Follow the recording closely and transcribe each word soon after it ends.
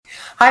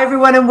Hi,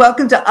 everyone, and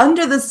welcome to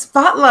Under the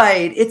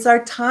Spotlight. It's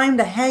our time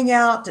to hang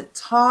out, to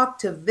talk,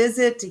 to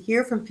visit, to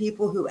hear from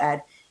people who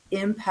add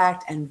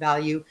impact and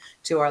value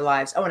to our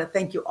lives. I want to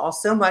thank you all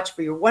so much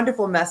for your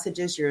wonderful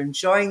messages. You're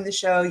enjoying the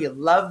show. You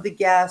love the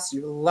guests.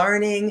 You're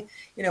learning.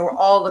 We're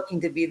all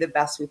looking to be the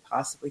best we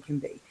possibly can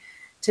be.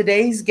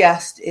 Today's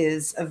guest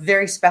is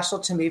very special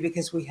to me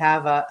because we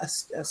have a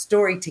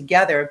story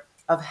together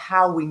of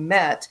how we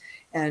met.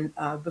 And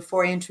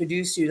before I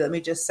introduce you, let me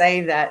just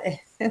say that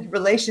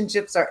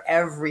relationships are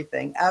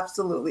everything,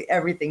 absolutely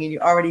everything. And you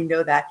already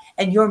know that.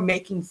 And you're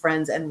making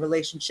friends and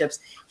relationships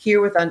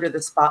here with Under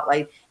the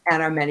Spotlight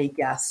and our many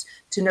guests.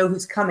 To know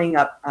who's coming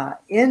up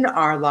in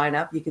our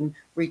lineup, you can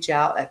reach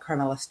out at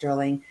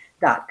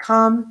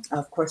CarmelaSterling.com.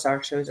 Of course,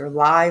 our shows are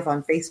live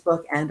on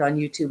Facebook and on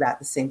YouTube at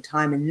the same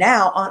time, and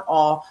now on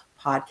all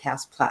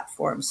podcast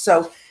platforms.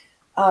 So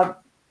I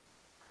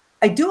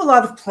do a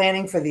lot of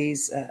planning for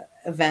these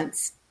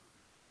events,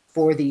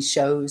 for these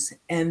shows,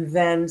 and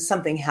then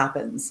something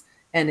happens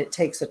and it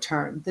takes a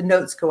turn. The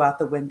notes go out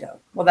the window.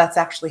 Well, that's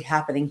actually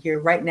happening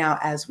here right now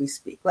as we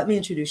speak. Let me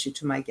introduce you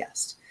to my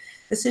guest.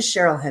 This is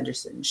Cheryl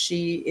Henderson.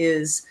 She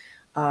is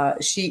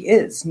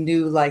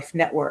New Life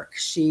Network.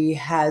 She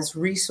has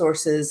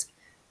resources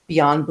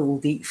beyond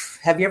belief.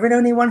 Have you ever known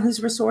anyone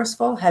who's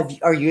resourceful?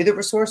 Are you the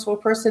resourceful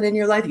person in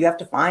your life? You have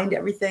to find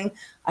everything.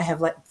 I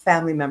have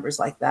family members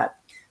like that.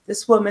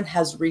 This woman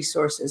has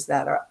resources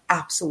that are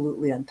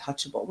absolutely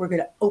untouchable. We're going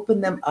to open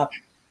them up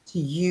to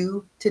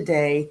you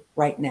today,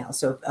 right now.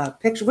 So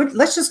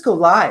let's just go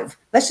live.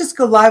 Let's just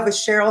go live with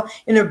Cheryl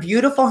in her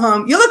beautiful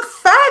home. You look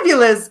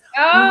fabulous.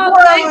 Oh,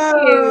 Whoa.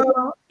 Thank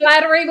you.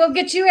 Flattery will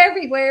get you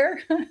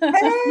everywhere.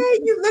 Hey,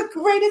 you look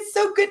great. It's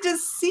so good to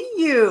see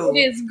you. It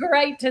is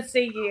great to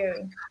see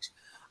you.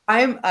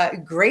 I'm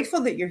grateful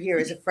that you're here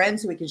as a friend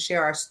so we can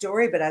share our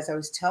story. But as I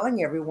was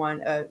telling everyone,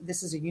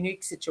 this is a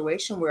unique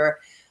situation where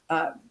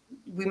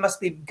we must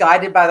be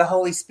guided by the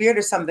Holy Spirit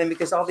or something,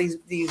 because all these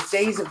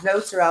days of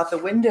notes are out the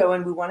window,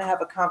 and we want to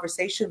have a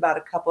conversation about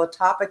a couple of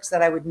topics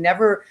that I would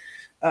never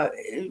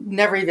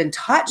even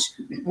touch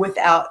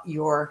without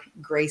your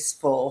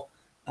graceful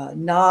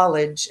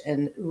knowledge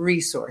and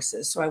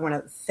resources. So I want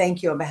to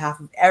thank you on behalf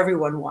of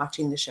everyone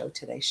watching the show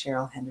today,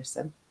 Cheryl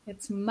Henderson.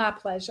 It's my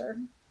pleasure.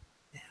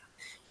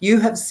 You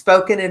have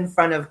spoken in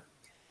front of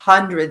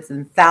hundreds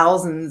and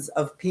thousands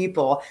of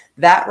people.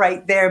 That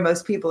right there,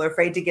 most people are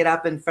afraid to get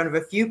up in front of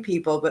a few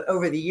people, but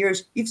over the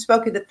years, you've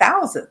spoken to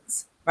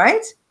thousands,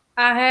 right?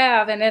 I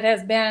have, and it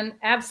has been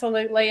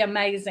absolutely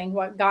amazing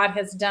what God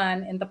has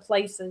done in the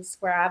places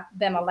where I've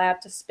been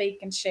allowed to speak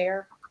and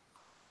share.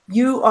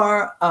 You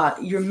are,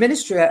 your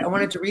ministry, I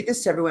wanted to read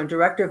this to everyone,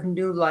 Director of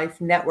New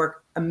Life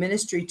Network, a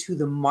ministry to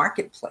the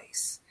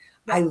marketplace.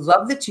 I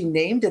love that you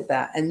named it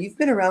that. And you've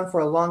been around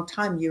for a long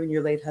time. You and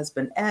your late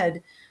husband,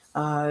 Ed,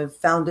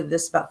 founded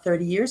this about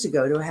 30 years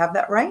ago. Do I have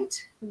that right?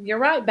 You're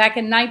right. Back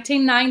in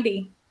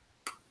 1990.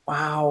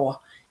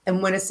 Wow.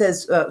 And when it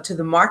says to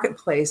the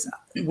marketplace,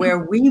 where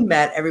we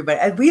met everybody,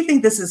 and we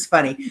think this is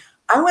funny.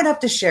 I went up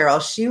to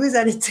Cheryl. She was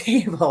at a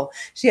table.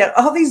 She had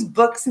all these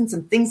books and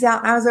some things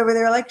out. And I was over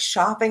there like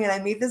shopping, and I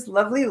meet this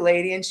lovely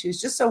lady, and she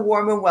was just so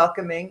warm and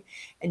welcoming.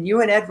 And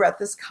you and Ed were at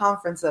this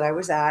conference that I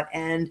was at,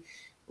 and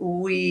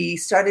we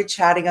started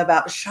chatting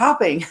about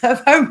shopping,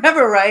 if I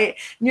remember right.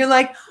 And you're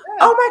like,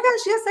 oh my gosh,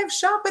 yes, I've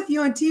shopped with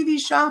you on TV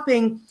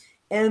shopping.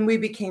 And we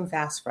became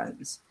fast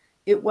friends.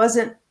 It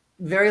wasn't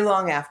very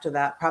long after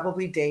that,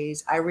 probably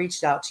days, I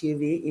reached out to you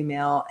via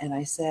email and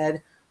I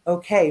said,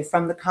 okay,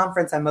 from the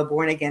conference, I'm a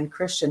born again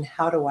Christian.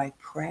 How do I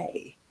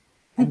pray?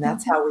 And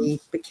that's how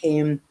we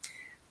became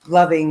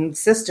loving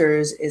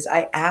sisters. Is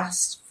I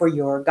asked for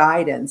your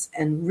guidance.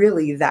 And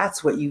really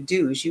that's what you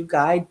do, is you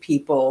guide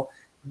people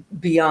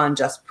beyond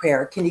just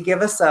prayer. Can you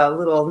give us a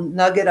little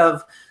nugget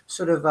of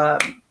sort of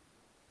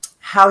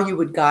how you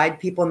would guide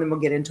people, and then we'll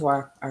get into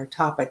our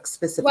topic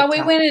specific? Well,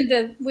 we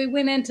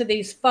went into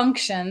these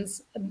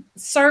functions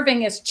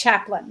serving as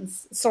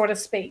chaplains, so to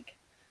speak.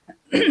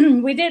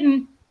 We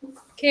didn't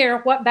care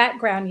what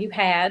background you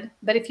had,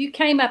 but if you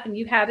came up and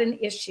you had an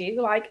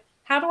issue like,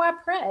 how do I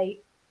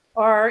pray?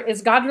 Or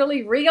is God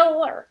really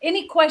real? Or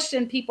any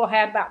question people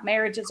had about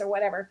marriages or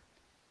whatever,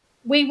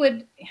 we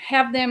would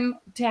have them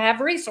to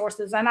have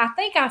resources. And I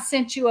think I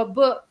sent you a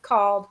book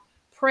called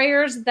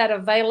Prayers That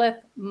Availeth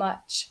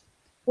Much,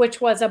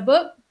 which was a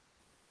book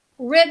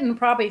written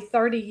probably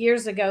 30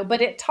 years ago,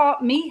 but it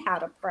taught me how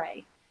to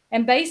pray.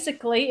 And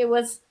basically it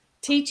was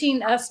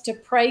teaching us to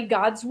pray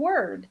God's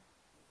word,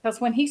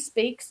 because when he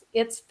speaks,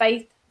 it's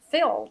faith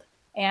filled.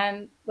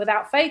 And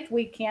without faith,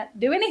 we can't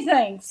do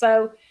anything.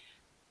 So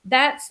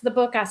that's the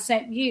book I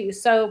sent you.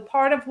 So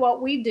part of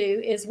what we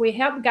do is we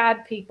help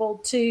guide people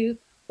to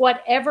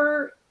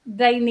whatever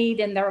they need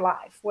in their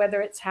life,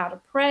 whether it's how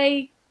to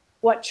pray,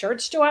 what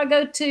church do I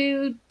go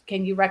to?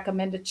 Can you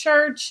recommend a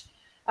church?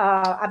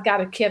 I've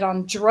got a kid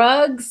on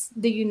drugs.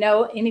 Do you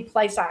know any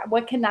place?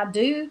 What can I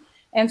do?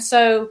 And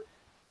so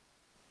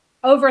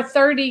over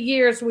 30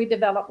 years, we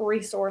develop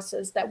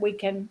resources that we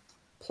can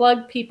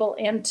plug people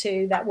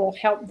into that will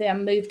help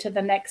them move to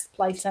the next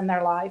place in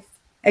their life.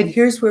 And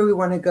here's where we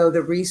want to go.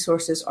 The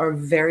resources are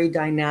very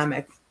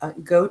dynamic.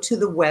 Go to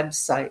the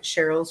website,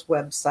 Cheryl's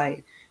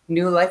website,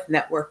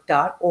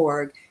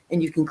 newlifenetwork.org,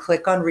 and you can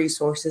click on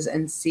resources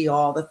and see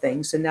all the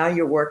things. So now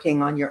you're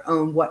working on your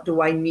own. What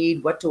do I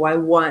need? What do I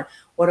want?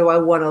 What do I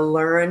want to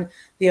learn?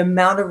 The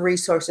amount of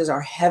resources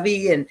are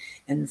heavy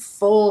and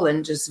full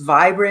and just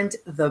vibrant.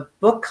 The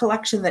book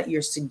collection that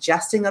you're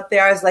suggesting up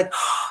there, I was like,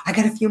 oh, I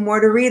got a few more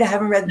to read. I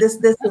haven't read this,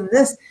 and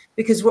this,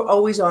 because we're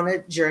always on a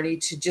journey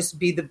to just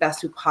be the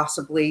best we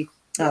possibly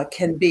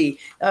can be.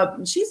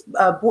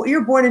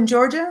 You're born in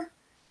Georgia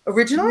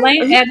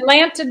originally?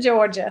 Atlanta,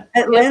 Georgia.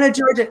 Atlanta, yep.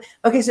 Georgia.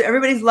 Okay, so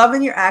everybody's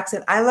loving your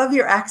accent. I love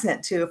your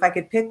accent too. If I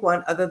could pick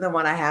one other than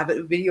one I have, it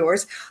would be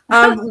yours.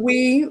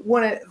 We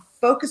want to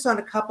focus on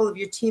a couple of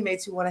your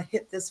teammates who want to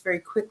hit this very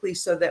quickly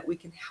so that we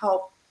can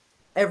help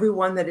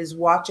everyone that is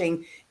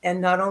watching,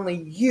 and not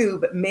only you,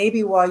 but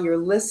maybe while you're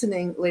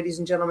listening, ladies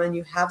and gentlemen,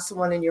 you have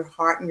someone in your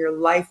heart and your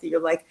life that you're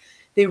like,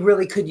 they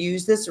really could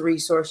use this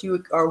resource.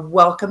 You are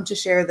welcome to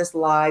share this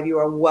live. You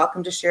are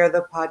welcome to share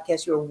the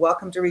podcast. You are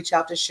welcome to reach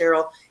out to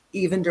Cheryl,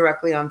 even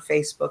directly on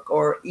Facebook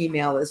or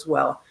email as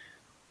well.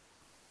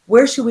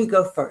 Where should we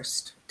go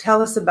first?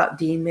 Tell us about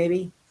Dean,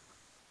 maybe,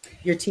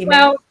 your teammate.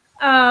 Well,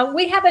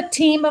 we have a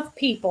team of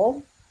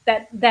people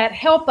that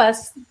help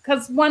us,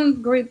 because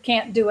one group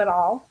can't do it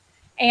all.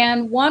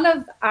 And one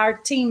of our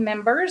team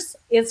members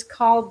is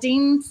called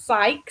Dean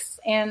Sykes,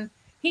 and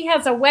he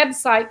has a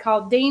website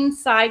called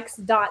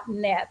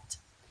deansykes.net.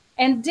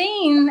 And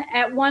Dean,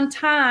 at one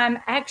time,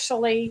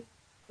 actually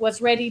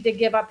was ready to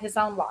give up his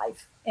own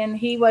life. And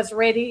he was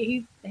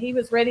ready. He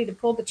was ready to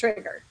pull the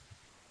trigger.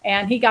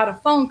 And he got a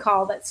phone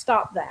call that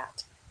stopped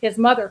that. His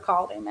mother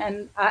called him,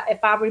 and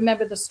if I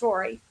remember the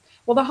story.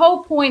 Well, the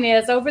whole point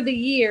is, over the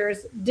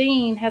years,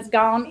 Dean has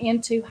gone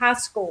into high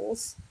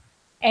schools,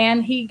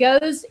 and he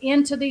goes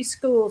into these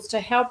schools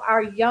to help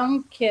our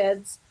young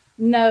kids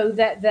know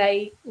that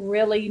they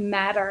really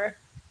matter.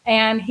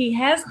 And he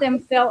has them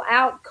fill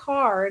out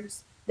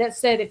cards that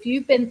said, if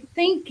you've been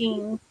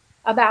thinking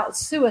about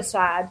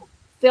suicide,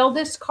 fill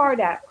this card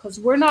out, because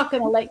we're not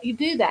going to let you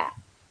do that.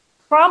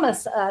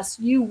 Promise us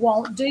you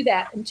won't do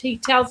that. And he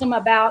tells them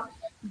about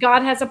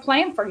God has a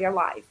plan for your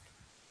life.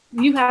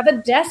 You have a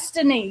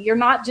destiny. You're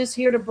not just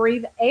here to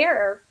breathe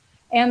air.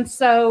 And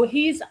so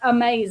he's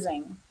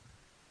amazing.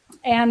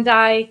 And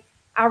I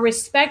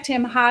respect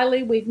him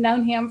highly. We've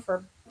known him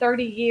for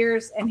 30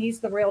 years, and he's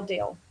the real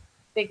deal,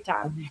 big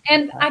time.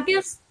 And I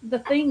guess the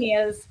thing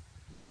is,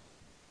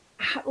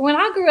 when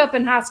I grew up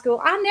in high school,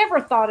 I never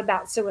thought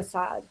about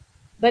suicide,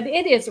 but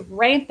it is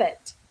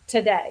rampant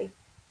today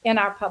in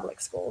our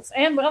public schools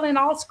and, well, in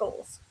all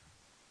schools.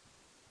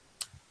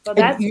 So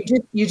that's,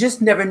 you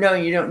just never know.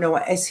 You don't know.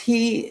 Is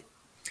he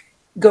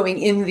going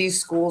in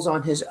these schools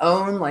on his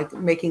own, like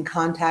making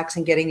contacts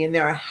and getting in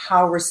there?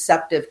 How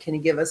receptive? Can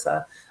you give us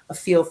a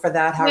feel for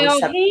that?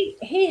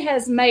 He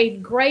has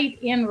made great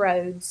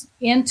inroads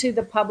into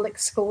the public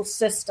school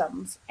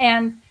systems,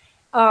 and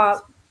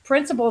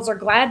principals are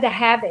glad to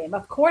have him.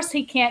 Of course,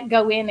 he can't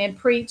go in and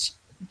preach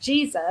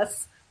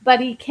Jesus, but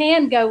he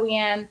can go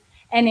in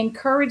and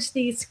encourage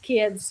these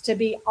kids to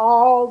be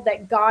all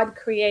that God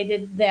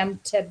created them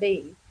to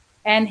be.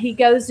 And he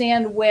goes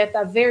in with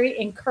a very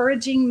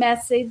encouraging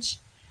message.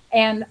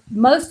 And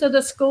most of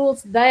the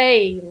schools,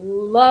 they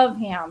love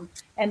him,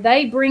 and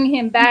they bring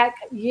him back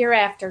year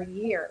after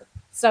year.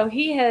 So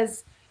he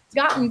has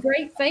gotten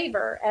great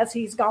favor as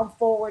he's gone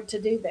forward to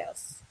do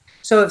this.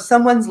 So if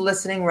someone's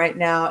listening right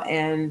now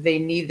and they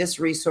need this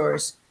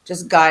resource,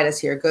 just guide us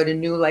here. Go to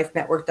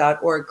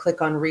newlifenetwork.org,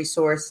 click on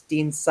resource,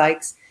 Dean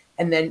Sykes,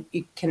 and then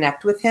you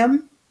connect with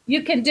him.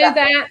 You can do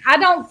that. I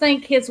don't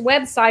think his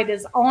website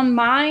is on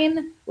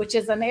mine, which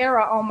is an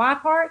error on my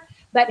part,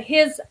 but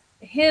his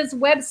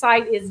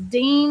website is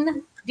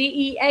Dean,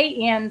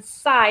 DEAN,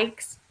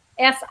 Sykes,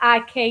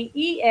 SIKES.net.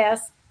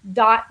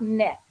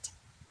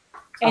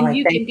 And right,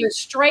 you can go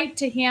straight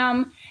to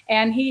him,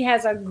 and he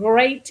has a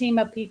great team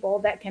of people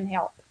that can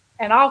help,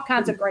 and all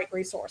kinds of great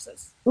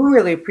resources. We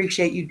really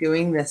appreciate you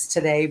doing this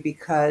today,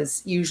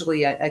 because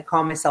usually I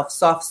call myself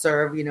soft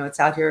serve. You know, it's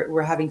out here,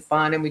 we're having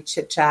fun and we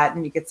chit chat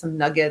and you get some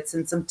nuggets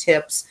and some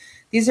tips.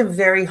 These are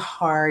very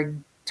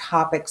hard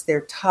topics.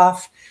 They're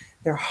tough.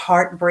 They're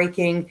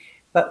heartbreaking.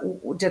 But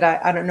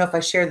I don't know if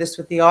I shared this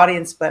with the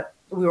audience, but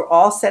we were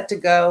all set to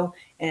go,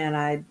 and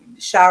I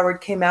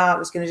showered, came out,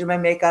 was going to do my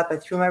makeup. I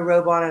threw my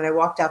robe on and I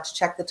walked out to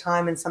check the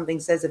time, and something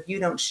says, if you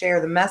don't share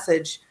the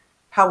message,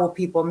 how will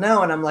people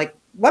know? And I'm like,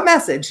 what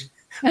message?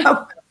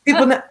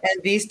 People know.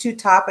 And these two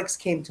topics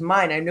came to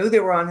mind. I knew they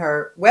were on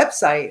her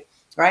website,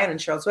 right, on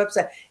Cheryl's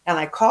website. And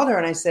I called her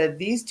and I said,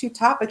 these two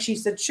topics. She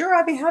said, sure,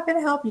 I'd be happy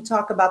to help you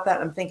talk about that.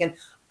 I'm thinking,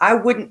 I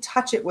wouldn't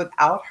touch it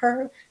without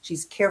her.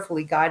 She's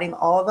carefully guiding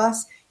all of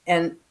us.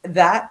 And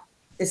that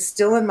is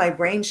still in my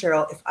brain,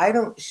 Cheryl. If I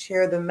don't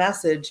share the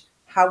message,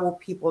 how will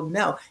people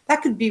know?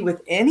 That could be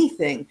with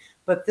anything,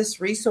 but this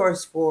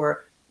resource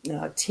for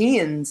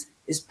teens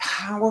is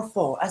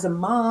powerful. As a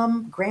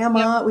mom, Yep.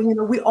 grandma,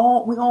 we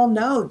all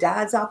know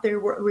dads out there.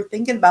 We're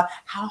thinking about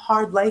how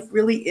hard life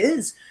really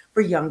is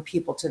for young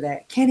people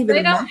today. Can't even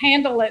They don't imagine.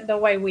 handle it the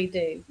way we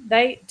do.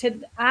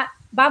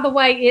 By the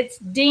way, it's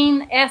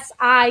Dean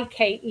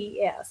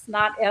Sikes,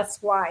 not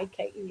Sykes.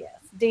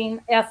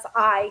 Dean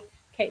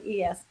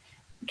Sikes.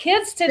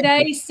 Kids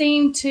today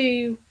seem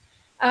to.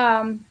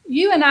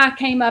 You and I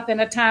came up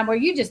in a time where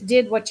you just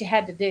did what you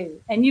had to do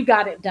and you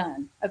got it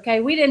done. Okay,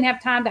 we didn't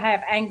have time to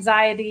have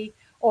anxiety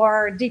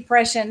or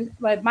depression.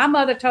 But my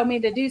mother told me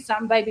to do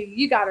something, baby,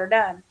 you got her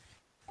done.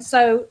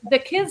 So the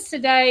kids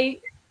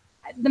today,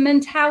 the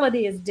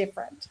mentality is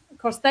different. Of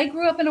course, they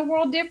grew up in a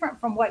world different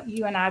from what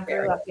you and I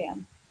grew Very. up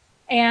in.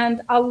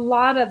 And a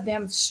lot of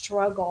them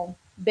struggle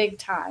big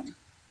time.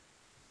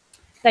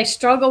 They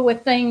struggle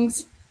with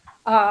things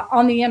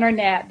on the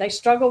internet, they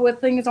struggle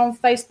with things on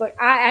Facebook.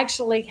 I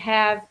actually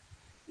have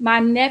my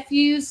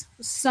nephew's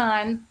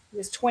son, who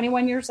is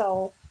 21 years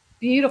old,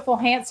 beautiful,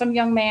 handsome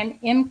young man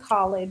in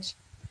college.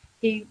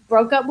 He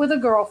broke up with a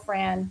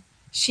girlfriend.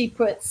 She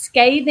put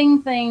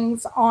scathing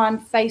things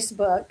on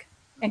Facebook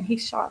and he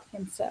shot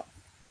himself.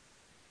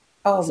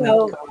 Oh my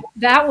So God.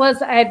 that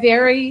was a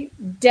very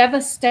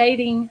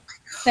devastating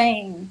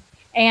thing.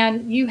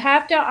 And you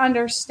have to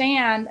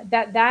understand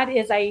that that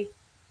is a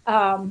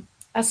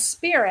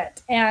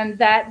spirit and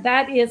that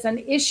that is an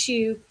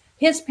issue.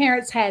 His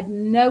parents had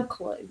no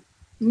clue,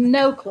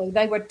 no clue.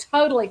 They were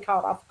totally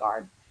caught off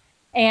guard.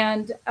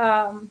 And,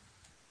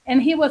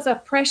 and he was a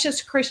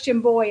precious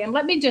Christian boy. And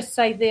let me just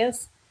say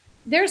this,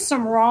 there's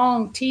some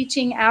wrong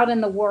teaching out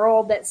in the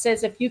world that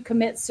says if you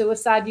commit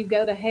suicide, you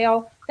go to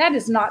hell. That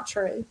is not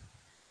true.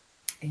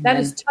 That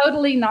is Amen.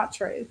 totally not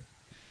true.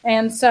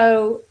 And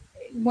so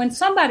when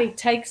somebody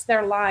takes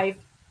their life,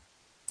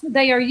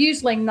 they are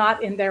usually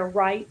not in their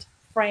right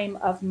frame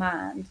of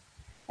mind.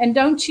 And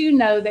don't you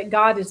know that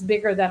God is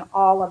bigger than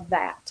all of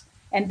that?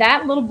 And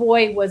that little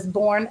boy was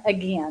born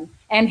again,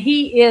 and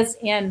he is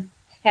in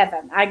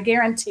heaven. I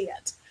guarantee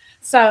it. I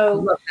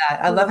So, love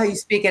that. I love how you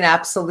speak in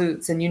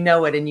absolutes and you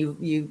know it, and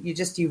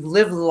you've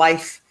lived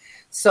life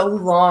so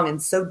long and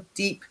so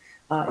deep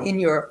in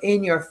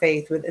your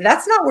faith. With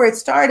that's not where it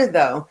started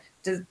though.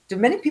 Do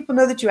many people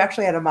know that you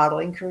actually had a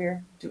modeling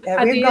career? Have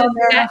I we gone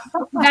did there?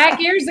 that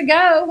back years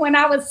ago when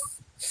I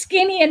was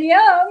skinny and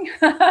young.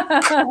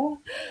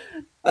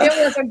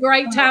 It was a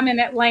great time in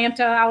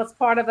Atlanta. I was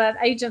part of an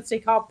agency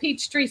called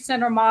Peachtree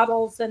Center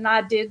Models, and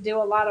I did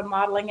do a lot of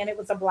modeling, and it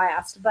was a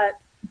blast. But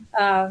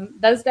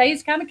those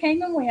days kind of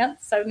came and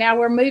went. So now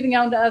we're moving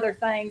on to other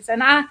things.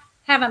 And I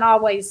haven't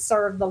always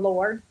served the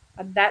Lord.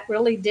 That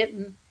really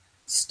didn't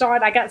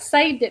start. I got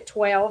saved at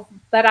 12,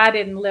 but I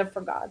didn't live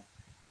for God.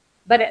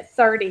 But at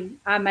 30,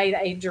 I made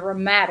a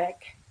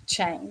dramatic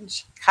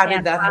change. How did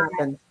And that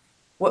happen?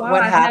 What well,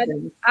 what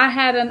happened? I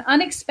had an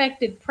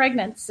unexpected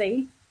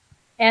pregnancy,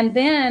 and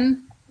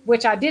then,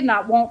 which I did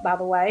not want, by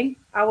the way,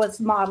 I was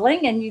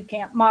modeling, and you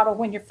can't model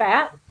when you're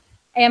fat.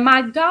 And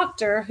my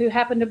doctor, who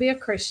happened to be a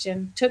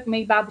Christian, took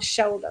me by the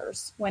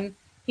shoulders when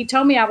he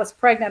told me I was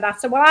pregnant. I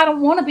said, "Well, I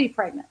don't want to be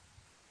pregnant."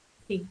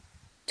 He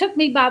took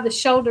me by the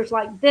shoulders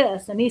like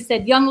this, and he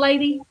said, "Young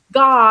lady,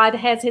 God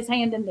has his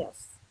hand in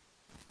this."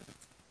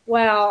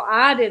 Well,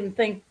 I didn't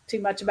think too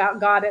much about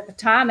God at the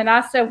time. And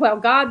I said, well,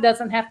 God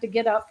doesn't have to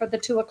get up for the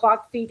 2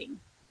 o'clock feeding.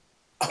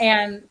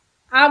 And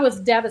I was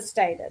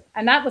devastated.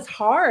 And that was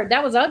hard.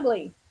 That was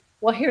ugly.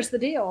 Well, here's the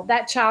deal,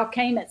 that child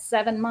came at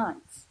 7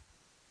 months.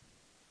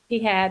 He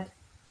had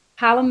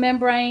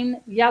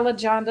pyelonembrine, yellow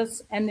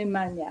jaundice, and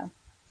pneumonia.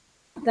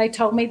 They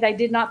told me they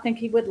did not think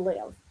he would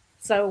live.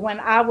 So when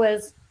I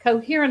was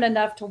coherent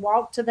enough to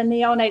walk to the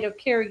neonatal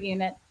care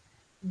unit,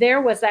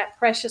 there was that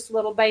precious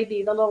little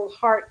baby, the little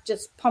heart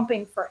just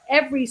pumping for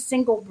every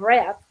single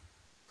breath.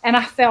 And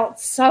I felt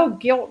so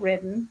guilt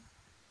ridden.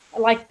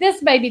 Like,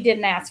 this baby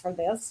didn't ask for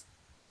this.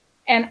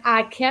 And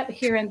I kept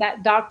hearing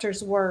that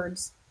doctor's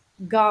words,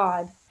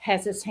 God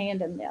has his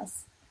hand in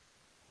this.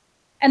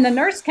 And the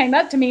nurse came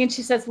up to me and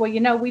she says, well,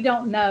 we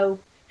don't know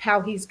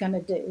how he's going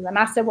to do. And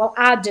I said, well,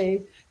 I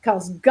do,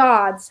 because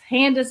God's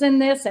hand is in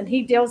this and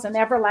he deals in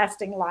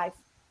everlasting life.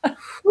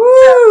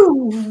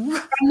 Woo!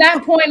 From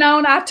that point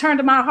on, I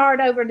turned my heart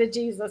over to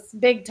Jesus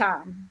big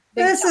time.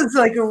 This is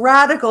like a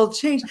radical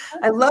change.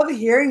 I love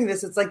hearing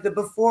this. It's like the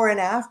before and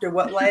after,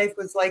 what life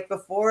was like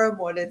before and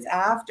what it's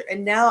after.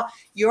 And now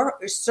your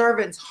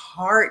servant's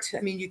heart,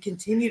 I mean, you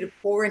continue to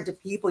pour into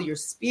people. You're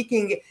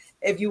speaking.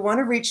 If you want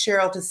to reach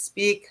Cheryl to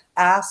speak,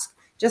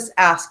 just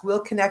ask. We'll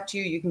connect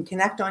you. You can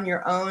connect on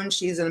your own.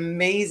 She's an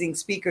amazing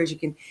speaker, as you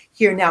can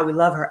hear now. We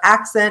love her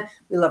accent.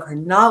 We love her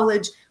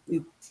knowledge.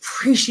 We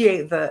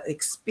appreciate the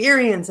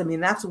experience. I mean,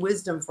 that's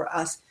wisdom for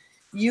us.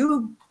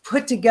 You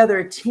put together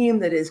a team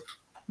that is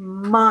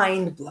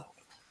mind-blowing.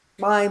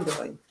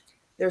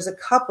 There's a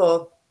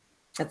couple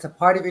that's a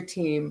part of your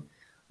team.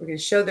 We're going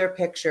to show their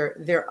picture.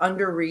 They're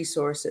under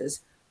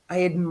resources.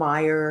 I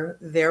admire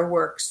their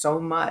work so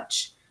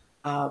much.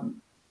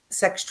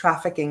 Sex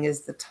trafficking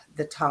is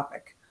the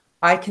topic.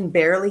 I can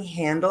barely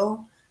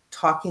handle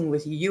talking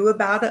with you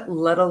about it,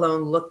 let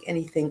alone look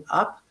anything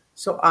up.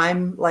 So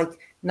I'm like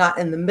not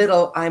in the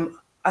middle. I'm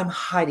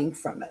hiding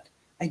from it.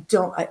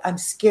 I'm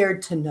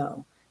scared to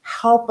know.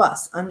 Help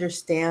us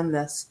understand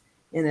this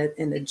in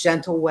a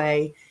gentle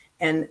way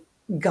and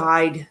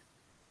guide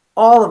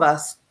all of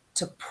us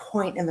to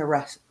point in the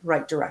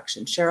right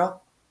direction. Cheryl?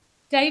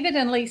 David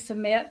and Lisa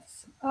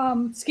Mitz,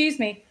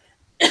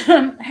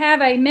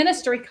 have a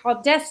ministry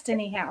called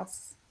Destiny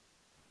House.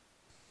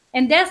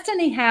 And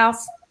Destiny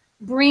House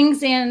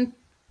brings in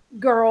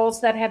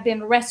girls that have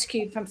been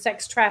rescued from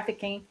sex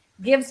trafficking,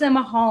 gives them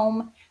a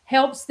home,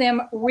 helps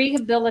them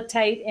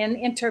rehabilitate and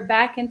enter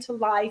back into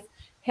life,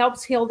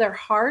 helps heal their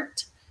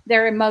heart,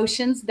 their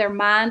emotions, their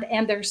mind,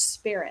 and their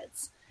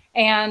spirits.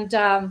 And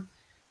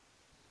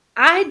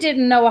I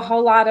didn't know a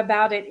whole lot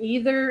about it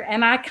either.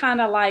 And I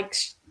kind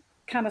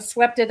of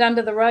swept it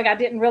under the rug. I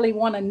didn't really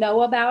want to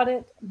know about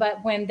it.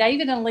 But when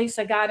David and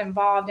Lisa got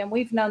involved, and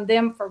we've known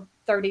them for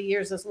 30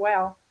 years as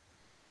well,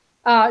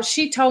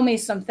 she told me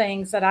some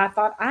things that I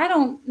thought, I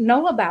don't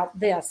know about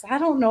this. I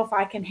don't know if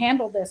I can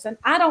handle this. And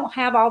I don't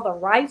have all the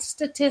right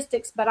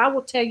statistics, but I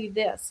will tell you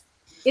this,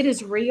 it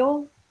is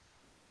real.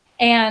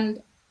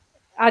 And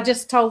I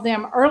just told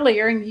them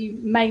earlier, and you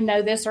may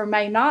know this or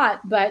may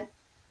not, but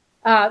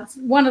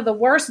one of the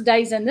worst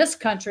days in this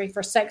country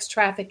for sex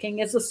trafficking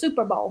is the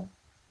Super Bowl.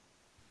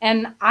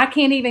 And I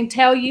can't even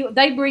tell you,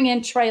 they bring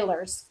in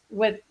trailers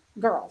with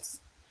girls.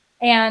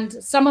 And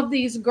some of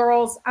these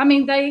girls, I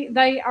mean,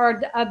 they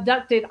are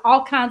abducted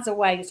all kinds of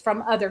ways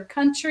from other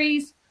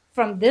countries,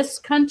 from this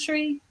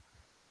country,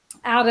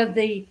 out of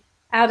the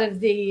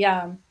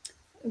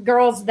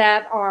girls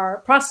that are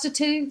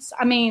prostitutes.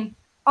 I mean,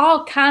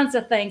 all kinds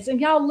of things.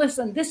 And y'all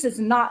listen, this is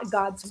not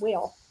God's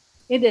will.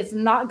 It is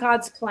not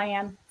God's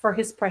plan for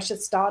his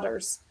precious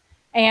daughters.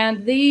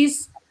 And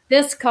this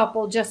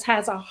couple just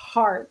has a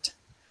heart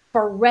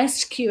for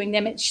rescuing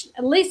them.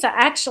 Lisa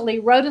actually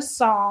wrote a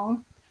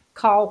song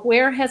called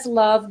Where Has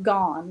Love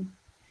Gone?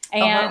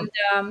 And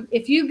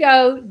if you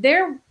go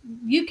there,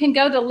 you can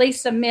go to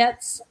Lisa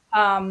Mitz.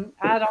 I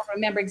don't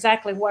remember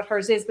exactly what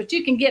hers is, but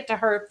you can get to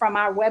her from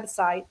our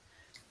website.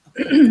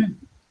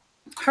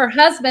 Her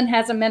husband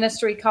has a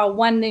ministry called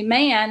One New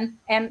Man.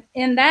 And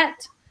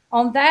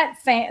on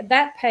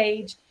that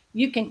page,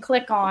 you can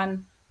click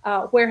on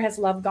Where Has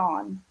Love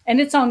Gone? And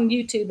it's on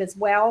YouTube as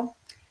well.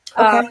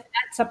 Okay.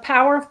 That's a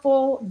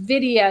powerful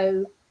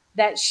video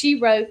that she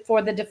wrote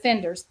for the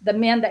defenders, the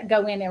men that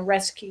go in and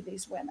rescue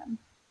these women.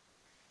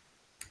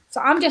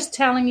 So I'm just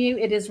telling you,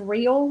 it is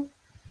real.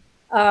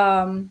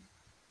 And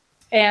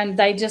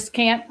they just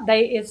can't,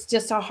 it's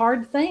just a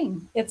hard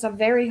thing. It's a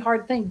very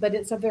hard thing, but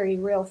it's a very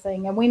real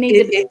thing. And we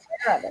need to be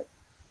aware of it.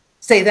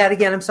 Say that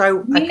again. I'm sorry.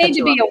 We need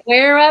to be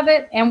aware of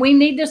it, and we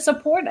need to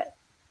support it.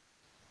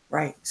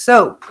 Right.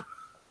 So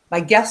my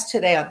guest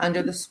today on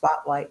Under the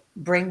Spotlight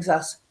brings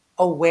us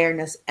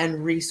awareness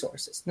and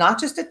resources, not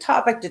just a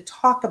topic to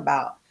talk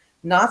about,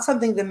 not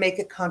something to make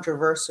it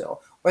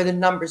controversial or the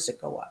numbers that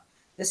go up.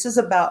 This is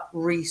about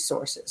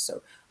resources.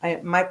 So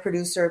my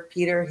producer,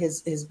 Peter,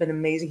 has been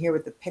amazing here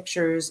with the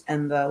pictures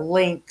and the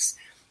links.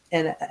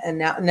 And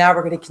now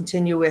we're going to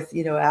continue with,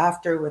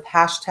 after with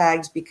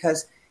hashtags,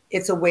 because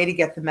it's a way to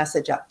get the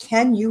message out.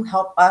 Can you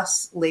help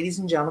us, ladies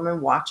and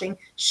gentlemen watching,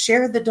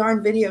 share the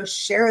darn video,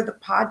 share the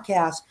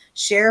podcast,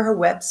 share her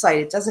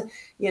website? It doesn't,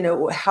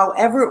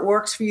 however it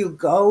works for you,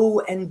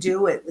 go and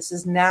do it.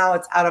 It's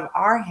out of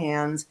our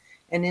hands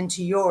and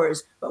into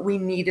yours, but we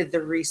needed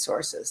the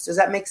resources. Does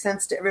that make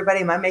sense to everybody?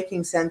 Am I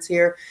making sense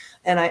here?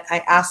 And I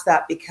ask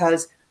that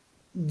because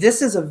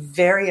this is a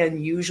very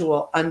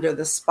unusual Under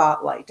the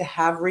Spotlight to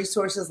have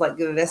resources like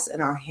this in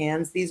our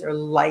hands. These are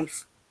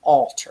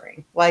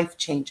life-altering,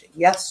 life-changing.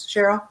 Yes,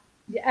 Cheryl?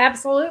 Yeah,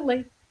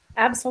 absolutely.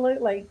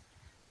 Absolutely.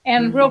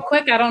 And real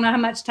quick, I don't know how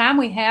much time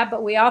we have,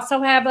 but we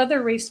also have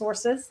other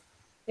resources.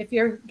 If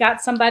you've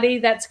got somebody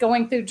that's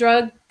going through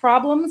drug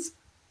problems,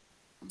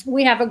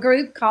 we have a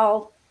group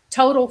called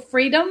Total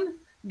Freedom.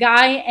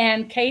 Guy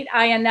and Kate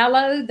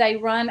Iannello, they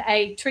run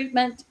a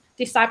treatment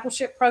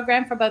discipleship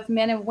program for both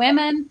men and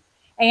women.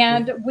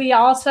 And we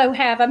also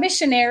have a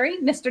missionary,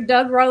 Mr.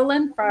 Doug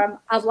Rowland from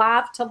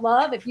Alive to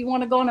Love. If you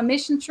want to go on a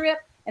mission trip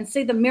and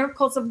see the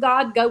miracles of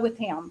God, go with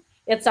him.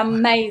 It's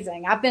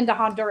amazing. I've been to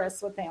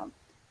Honduras with him.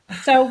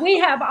 So we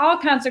have all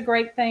kinds of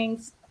great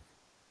things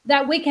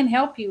that we can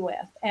help you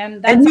with.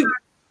 And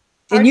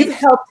you've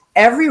helped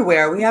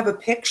everywhere. We have a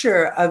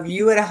picture of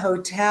you at a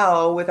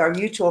hotel with our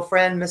mutual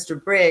friend,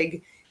 Mr.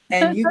 Brigg,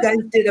 and you guys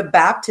did a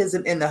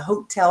baptism in the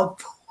hotel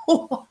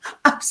pool.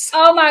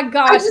 Oh my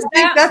gosh. I just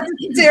think that's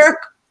hysterical.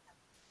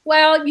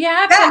 Well, you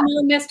have to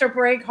know Mr.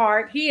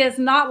 Brighart. He is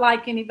not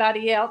like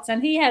anybody else,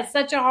 and he has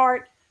such a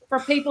heart for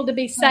people to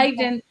be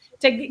saved and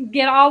to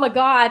get all of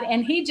God.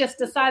 And he just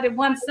decided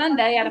one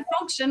Sunday at a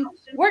function,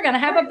 we're going to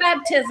have a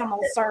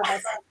baptismal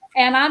service.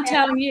 And I'm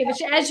telling you,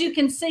 as you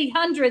can see,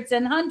 hundreds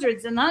and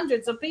hundreds and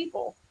hundreds of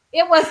people.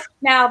 It was,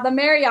 now the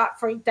Marriott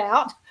freaked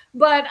out,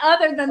 But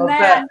other than Oh,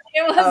 that, but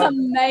it was uh,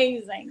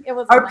 amazing. It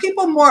was are amazing.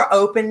 people more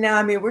open now?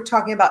 I mean, we're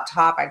talking about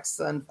topics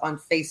on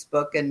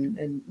Facebook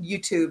and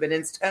YouTube and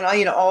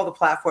and all the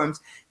platforms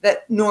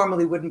that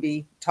normally wouldn't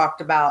be talked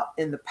about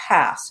in the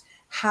past.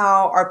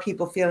 How are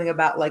people feeling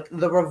about like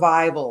the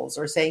revivals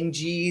or saying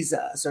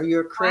Jesus or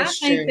you're a I think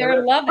Christian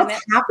they're or loving what's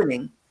it.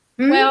 happening?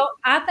 Hmm? Well,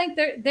 I think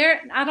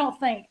I don't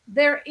think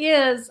there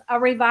is a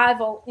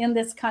revival in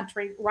this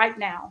country right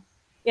now.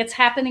 It's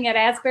happening at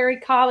Asbury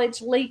College,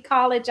 Lee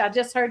College. I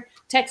just heard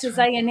That's Texas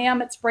right.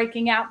 A&M. It's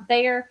breaking out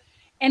there,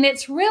 and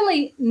it's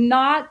really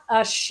not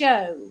a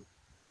show.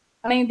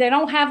 I mean, they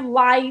don't have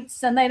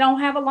lights and they don't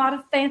have a lot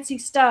of fancy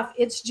stuff.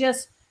 It's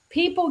just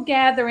people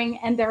gathering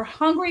and they're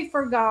hungry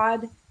for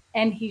God,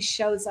 and He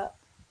shows up,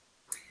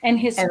 and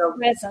His And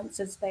presence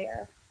is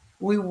there.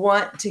 we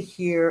want to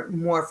hear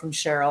more from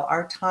Cheryl.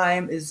 Our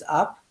time is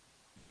up,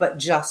 but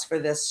just for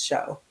this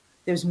show.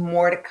 There's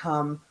more to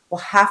come. We'll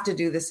have to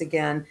do this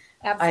again.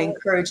 I Absolutely.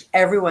 encourage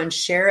everyone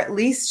at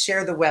least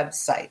share the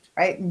website,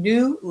 right?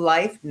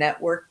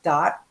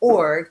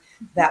 newlifenetwork.org.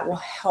 That will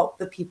help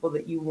the people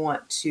that you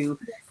want to,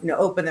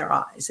 open their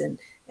eyes and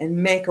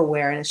make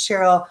awareness.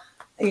 Cheryl,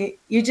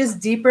 you're just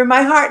deeper in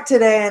my heart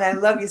today, and I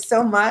love you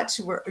so much.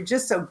 We're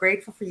just so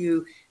grateful for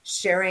you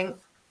sharing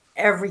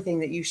everything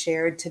that you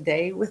shared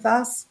today with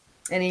us.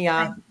 Any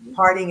Thank you.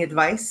 parting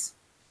advice?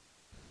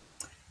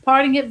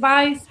 Parting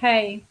advice,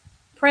 hey,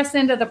 press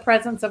into the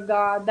presence of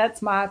God.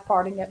 That's my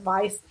parting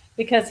advice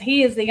because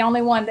He is the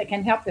only one that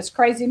can help this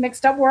crazy,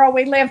 mixed up world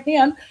we live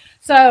in.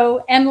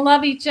 So, and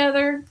love each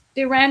other,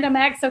 do random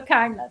acts of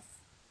kindness.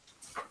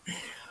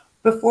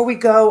 Before we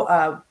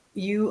go,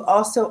 you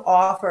also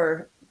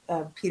offer,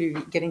 Peter,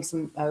 getting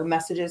some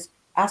messages,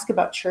 ask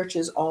about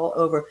churches all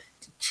over.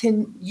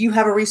 Can you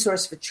have a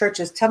resource for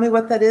churches? Tell me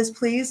what that is,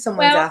 please.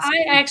 Someone's Well, I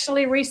asking.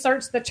 actually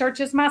researched the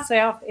churches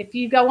myself. If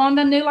you go on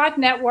the New Life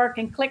Network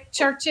and click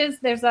churches,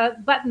 there's a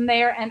button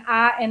there,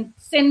 and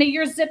send me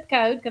your zip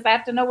code because I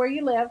have to know where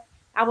you live.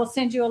 I will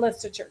send you a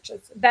list of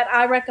churches that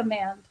I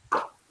recommend.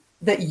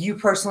 That you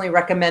personally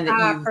recommend that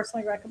I you've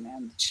personally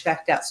recommend.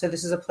 checked out. So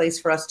this is a place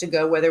for us to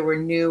go, whether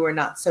we're new or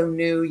not so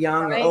new,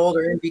 young or Right? old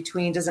or in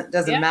between, doesn't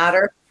Yeah.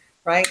 matter,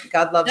 right?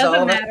 God loves all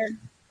Doesn't of us. matter.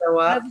 Show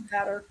up. Doesn't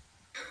matter.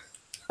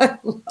 I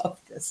love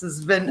this. This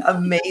has been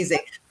amazing.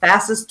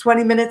 Fastest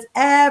 20 minutes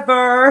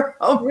ever.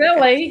 Oh my God.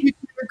 Really? You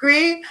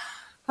agree?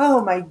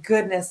 Oh my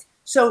goodness.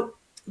 So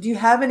do you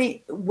have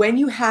when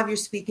you have your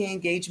speaking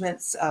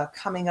engagements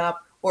coming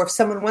up, or if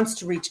someone wants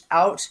to reach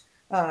out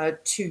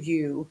to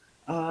you,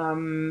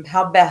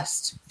 how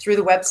best? Through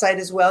the website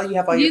as well? You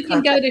have all your You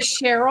can go contact.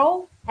 to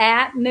Cheryl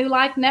at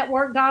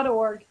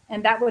newlifenetwork.org,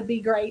 and that would be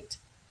great.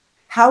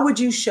 How would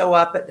you show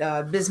up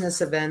at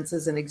business events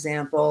as an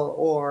example?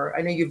 Or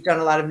I know you've done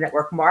a lot of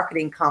network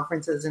marketing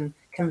conferences and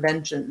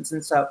conventions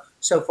and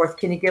so forth.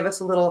 Can you give us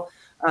a little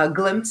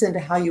glimpse into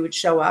how you would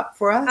show up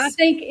for I us?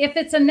 think if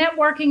it's a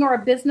networking or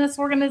a business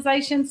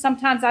organization,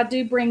 sometimes I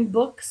do bring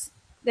books.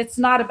 It's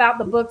not about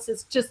the books,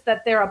 it's just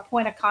that they're a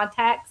point of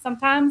contact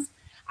sometimes.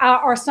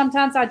 Or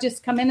sometimes I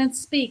just come in and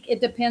speak. It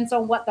depends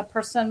on what the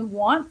person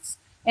wants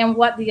and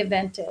what the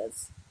event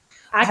is.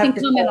 I I have can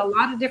to come in say, a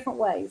lot of different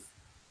ways.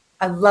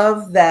 I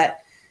love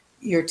that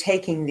you're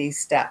taking these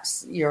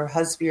steps. Your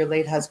husband, your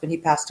late husband, he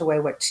passed away.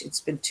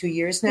 It's been 2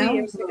 years Two now, a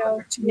years little ago.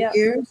 over two Yep.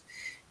 years.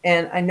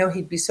 And I know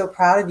he'd be so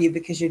proud of you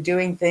because you're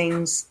doing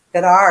things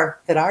that are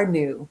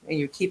new, and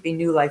you're keeping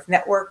New Life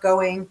Network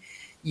going.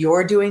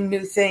 You're doing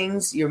new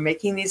things. You're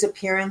making these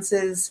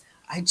appearances.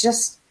 I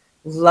just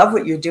love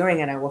what you're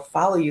doing, and I will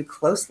follow you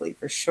closely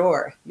for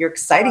sure. You're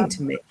exciting Well,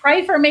 to me.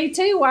 pray for me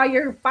too while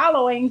you're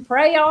following.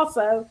 Pray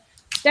also.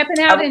 I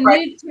will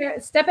pray.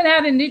 Stepping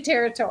out in new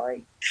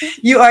territory.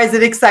 You are. Is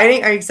it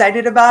exciting? Are you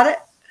excited about it?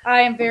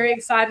 I am very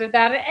excited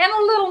about it and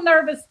a little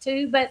nervous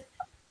too. But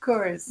Of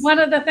course. one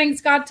of the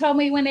things God told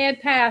me when Ed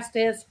passed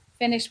is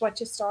finish what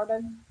you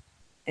started.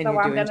 And So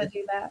you're I'm doing going to just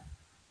do that.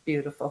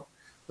 beautiful.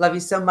 Love you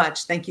so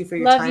much. Thank you for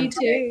your Love time you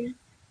today. too.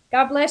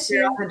 God bless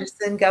Cheryl you.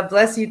 Henderson, God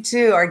bless you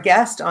too. Our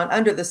guest on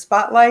Under the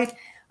Spotlight.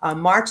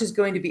 March is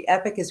going to be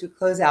epic as we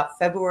close out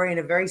February in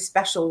a very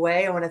special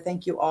way. I want to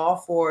thank you all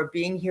for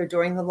being here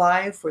during the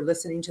live, for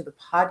listening to the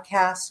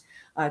podcast.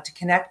 To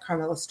connect,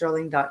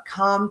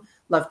 CarmelaSterling.com.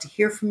 Love to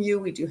hear from you.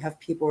 We do have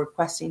people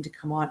requesting to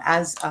come on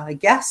as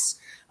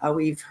guests.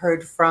 We've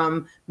heard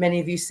from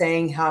many of you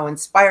saying how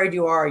inspired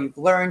you are, you've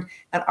learned,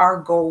 and our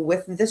goal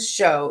with this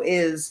show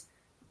is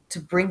to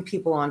bring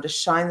people on, to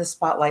shine the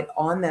spotlight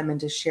on them and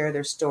to share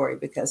their story,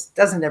 because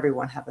doesn't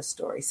everyone have a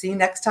story? See you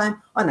next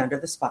time on Under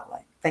the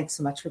Spotlight. Thanks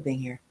so much for being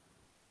here.